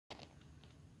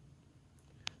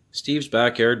Steve's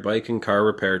Backyard Bike and Car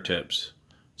Repair Tips,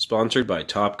 sponsored by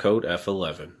Top Coat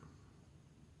F11.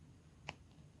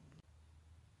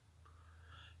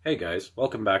 Hey guys,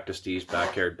 welcome back to Steve's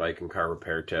Backyard Bike and Car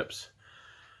Repair Tips.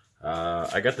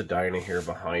 I got the Dyna here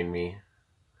behind me,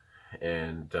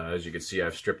 and as you can see,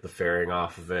 I've stripped the fairing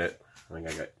off of it. I think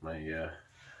I got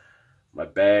my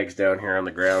bags down here on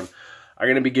the ground. I'm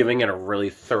going to be giving it a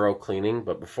really thorough cleaning,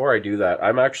 but before I do that,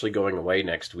 I'm actually going away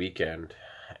next weekend.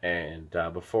 And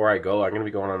before I go, I'm going to be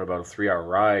going on about a 3-hour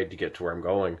ride to get to where I'm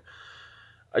going.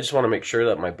 I just want to make sure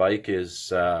that my bike is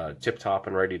tip-top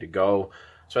and ready to go.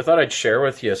 So I thought I'd share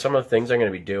with you some of the things I'm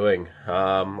going to be doing.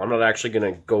 I'm not actually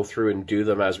going to go through and do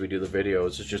them as we do the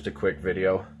videos. It's just a quick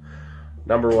video.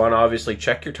 Number one, obviously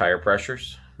check your tire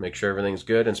pressures. Make sure everything's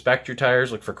good. Inspect your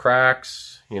tires. Look for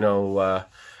cracks. You know,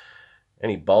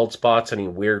 any bald spots, any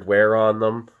weird wear on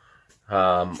them.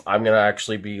 I'm going to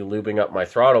actually be lubing up my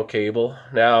throttle cable.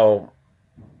 Now,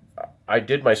 I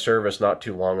did my service not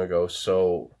too long ago,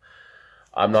 so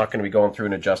I'm not going to be going through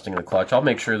and adjusting the clutch. I'll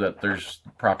make sure that there's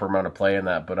the proper amount of play in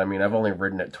that, but I mean, I've only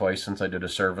ridden it twice since I did a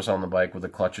service on the bike with a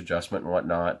clutch adjustment and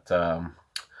whatnot.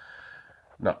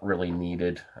 Not really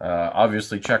needed.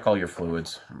 Obviously, check all your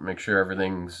fluids. Make sure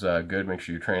everything's good. Make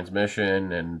sure your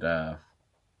transmission and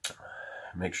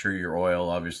make sure your oil,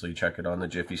 obviously check it on the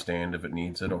jiffy stand if it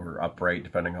needs it, or upright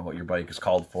depending on what your bike is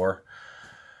called for.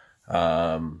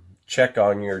 Check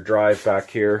on your drive back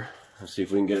here. Let's see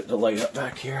if we can get it to light up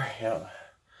back here. Yeah.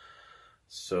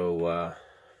 So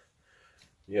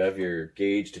you have your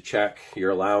gauge to check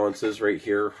your allowances right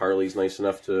here. Harley's nice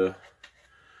enough to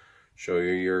show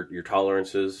you your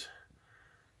tolerances.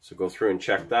 So go through and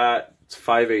check that. It's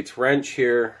 5/8 wrench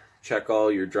here. Check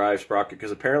all your drive sprocket,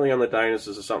 because apparently on the Dynas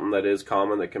this is something that is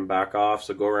common that can back off.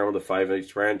 So go around with a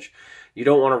 5/8 wrench. You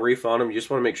don't want to reef on them. You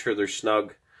just want to make sure they're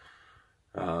snug.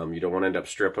 You don't want to end up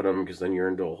stripping them, because then you're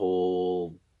into a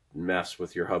whole mess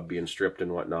with your hub being stripped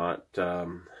and whatnot.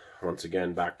 Once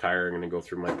again, back tire, I'm going to go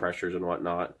through my pressures and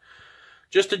whatnot.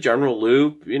 Just a general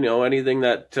lube. You know, anything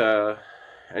that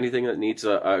needs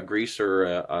a grease or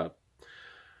a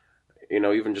you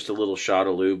know, even just a little shot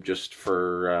of lube just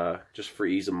for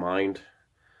ease of mind.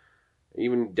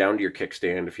 Even down to your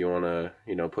kickstand if you want to,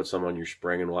 you know, put some on your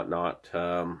spring and whatnot.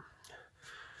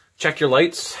 Check your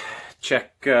lights.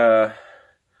 Check your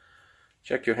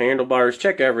handlebars.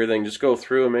 Check everything. Just go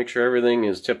through and make sure everything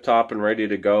is tip-top and ready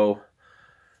to go.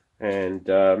 And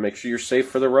make sure you're safe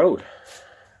for the road.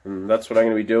 And that's what I'm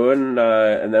going to be doing.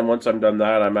 And then once I'm done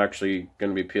that, I'm actually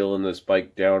going to be peeling this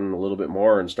bike down a little bit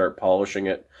more and start polishing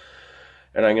it.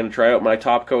 And I'm going to try out my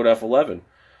Top Coat F11.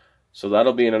 So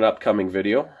that'll be in an upcoming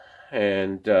video.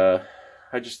 And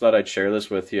I just thought I'd share this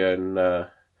with you. And I'll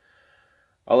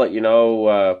let you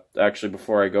know, actually,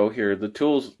 before I go here, the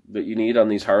tools that you need on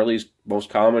these Harleys, most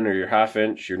common are your 1/2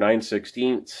 inch, your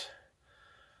 9/16,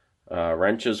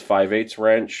 wrenches, 5/8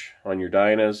 wrench on your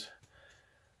Dynas,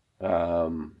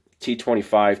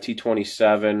 T25,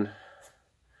 T27.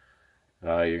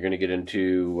 You're going to get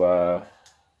into...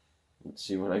 let's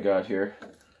see what I got here.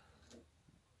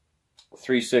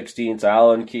 3/16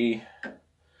 Allen key,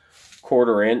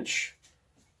 1/4 inch.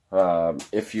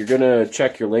 If you're gonna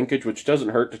check your linkage, which doesn't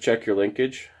hurt to check your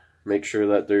linkage, make sure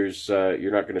that there's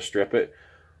you're not gonna strip it.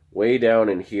 Way down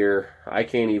in here, I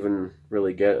can't even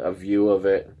really get a view of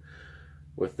it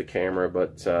with the camera,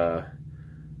 but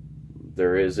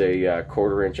there is a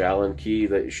 1/4 inch Allen key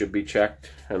that should be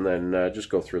checked, and then just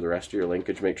go through the rest of your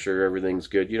linkage, make sure everything's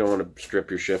good. You don't want to strip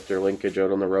your shifter linkage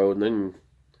out on the road, and then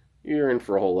you're in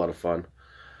for a whole lot of fun.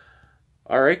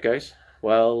 Alright guys,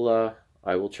 well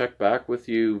I will check back with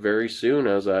you very soon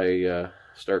as I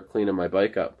start cleaning my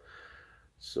bike up.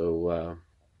 So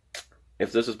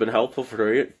if this has been helpful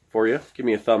for you, give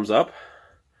me a thumbs up.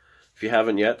 If you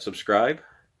haven't yet, subscribe.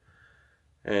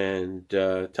 And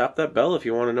tap that bell if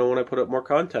you want to know when I put up more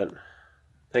content.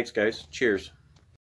 Thanks guys. Cheers.